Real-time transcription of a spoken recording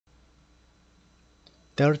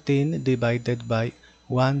13 divided by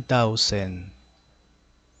 1000.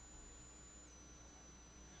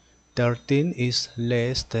 13 is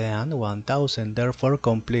less than 1000, therefore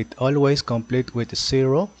complete. Always complete with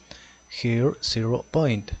 0. Here 0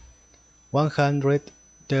 point.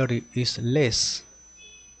 130 is less,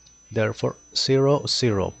 therefore 0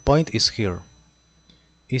 0. Point is here.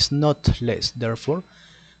 Is not less, therefore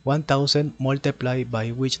 1000 multiplied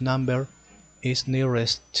by which number is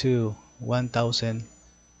nearest to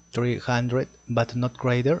 1300 but not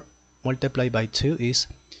greater, multiplied by 2 is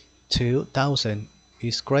 2000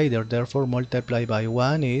 is greater, therefore multiplied by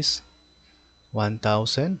 1 is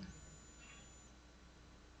 1000.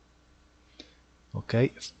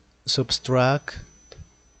 Okay, subtract.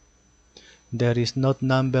 There is not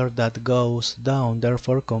number that goes down,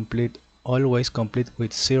 therefore complete. Always complete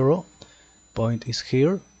with 0. Point is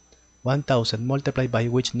here. 1000 multiplied by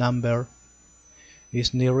which number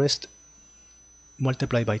is nearest,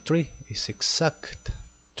 multiplied by 3 is exact.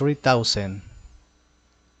 3000.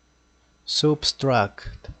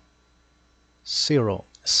 Subtract 0.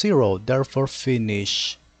 0, therefore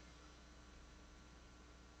finish.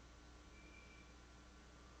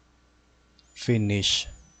 Finish.